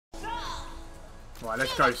Right,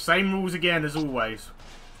 let's go. Same rules again as always.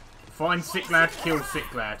 Find sick lad, kill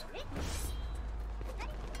sick lad.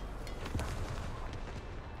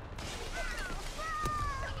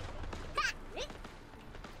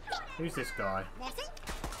 Who's this guy?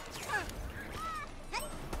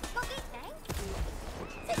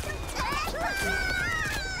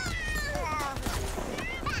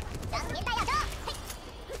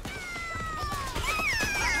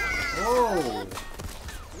 Oh!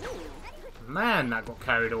 Man, that got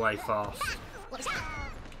carried away fast.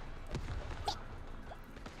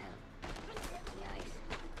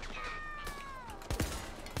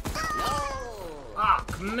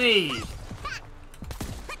 Fuck me!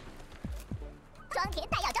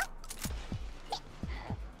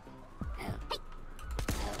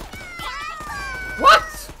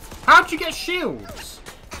 What? How'd you get shields?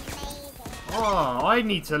 Oh, I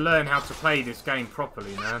need to learn how to play this game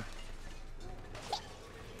properly, man.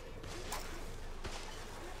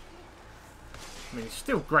 I mean, it's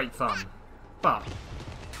still great fun, but...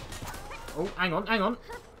 Oh, hang on, hang on.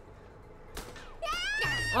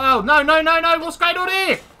 Oh, no, no, no, no! What's going on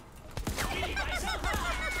here?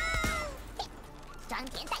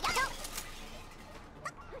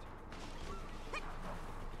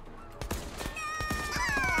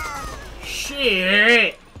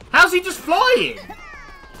 Shit! How's he just flying?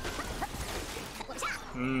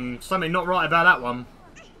 Something not right about that one.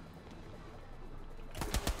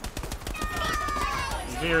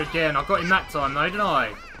 He's here again. I got him that time though, didn't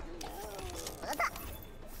I?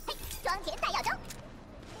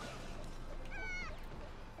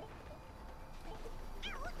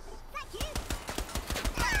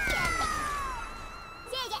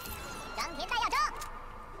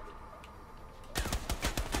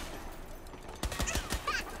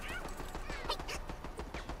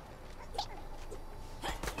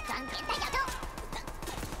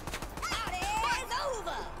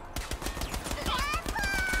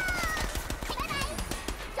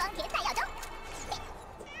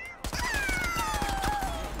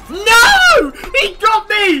 No! He got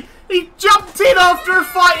me! He jumped in after a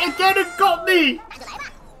fight again and got me!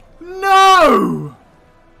 No!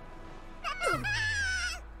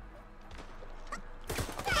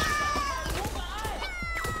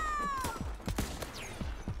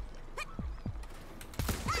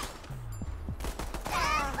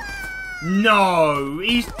 No!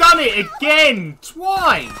 He's done it again!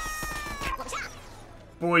 Twice!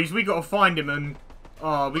 Boys, we gotta find him and...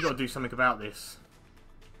 Oh, we gotta do something about this.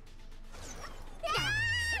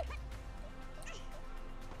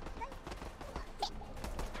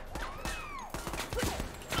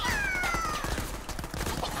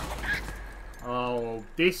 Oh,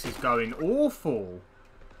 this is going awful.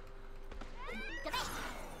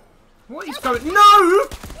 What is going... No!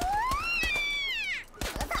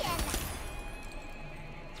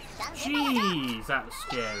 Jeez, that was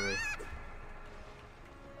scary.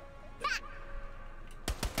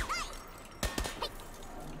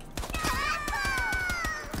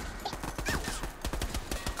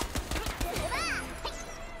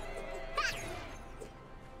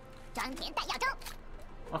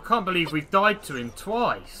 I can't believe we've died to him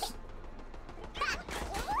twice.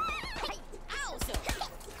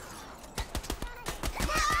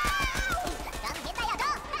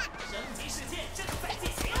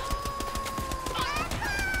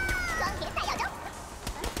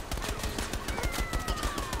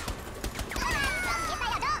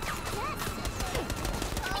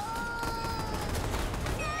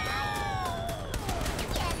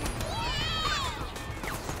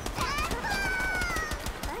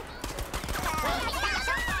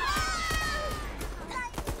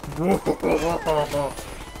 Whoa,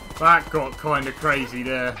 that got kind of crazy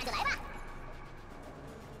there.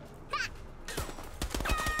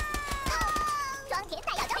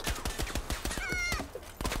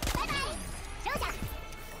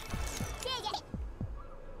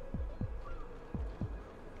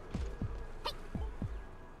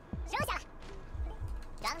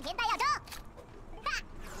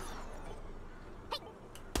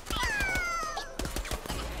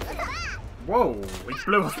 Whoa, we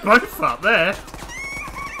blew us both up there.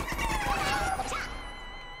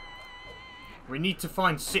 We need to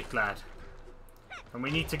find Sick Lad. And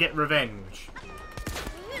we need to get revenge.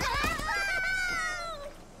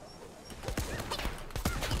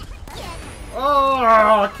 Oh,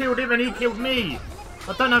 I killed him and he killed me.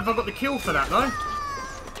 I don't know if I got the kill for that though.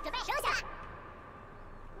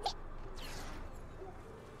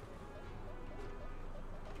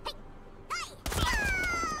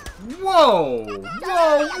 Whoa!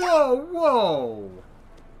 Whoa, whoa, whoa!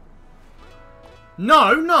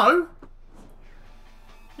 No, no!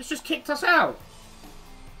 It's just kicked us out.